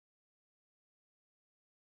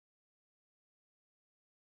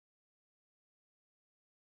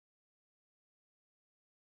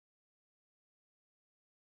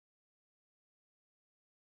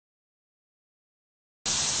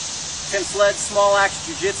Tim Sledd Small Axe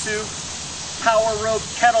Jiu-Jitsu Power Rope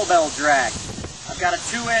Kettlebell Drag. I've got a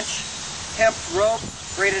 2-inch hemp rope,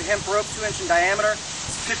 braided hemp rope, 2-inch in diameter.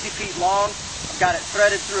 It's 50 feet long. I've got it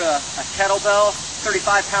threaded through a kettlebell,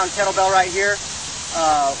 35-pound kettlebell right here.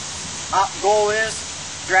 Goal is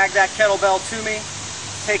drag that kettlebell to me,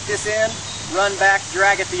 take this in, run back,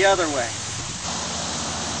 drag it the other way.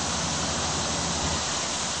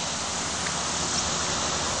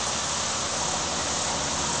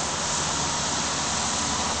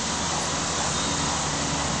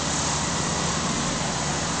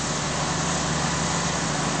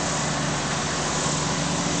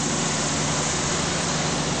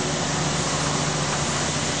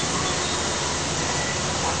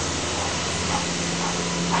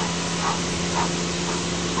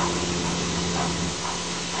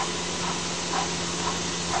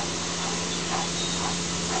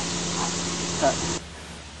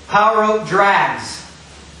 Power rope drags.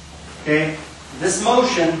 Okay, this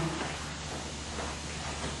motion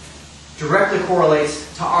directly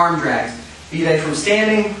correlates to arm drags, be they from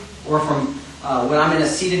standing or from when I'm in a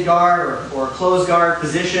seated guard or a closed guard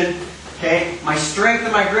position. Okay, my strength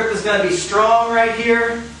and my grip is going to be strong right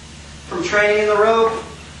here from training in the rope.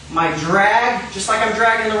 My drag, just like I'm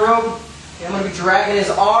dragging the rope, okay, I'm going to be dragging his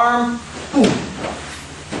arm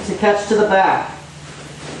to catch to the back.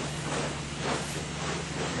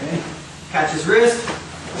 Okay. Catch his wrist,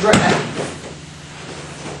 drag.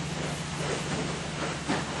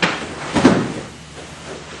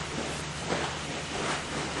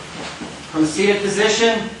 From a seated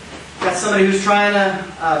position, got somebody who's trying to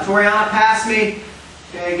Toriana pass me,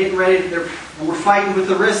 okay, getting ready, and we're fighting with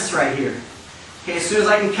the wrists right here. Okay, as soon as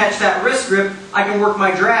I can catch that wrist grip, I can work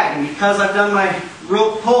my drag, and because I've done my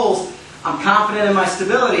rope pulls, I'm confident in my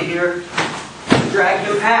stability here. Drag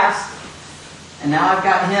him past, and now I've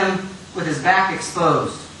got him with his back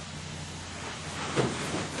exposed.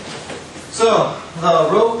 So, the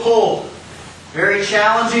rope pull, very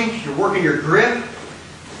challenging. You're working your grip.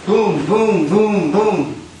 Boom, boom, boom,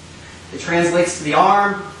 boom. It translates to the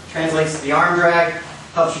arm, translates to the arm drag,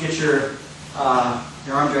 helps you get your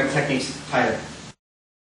arm drag techniques tighter.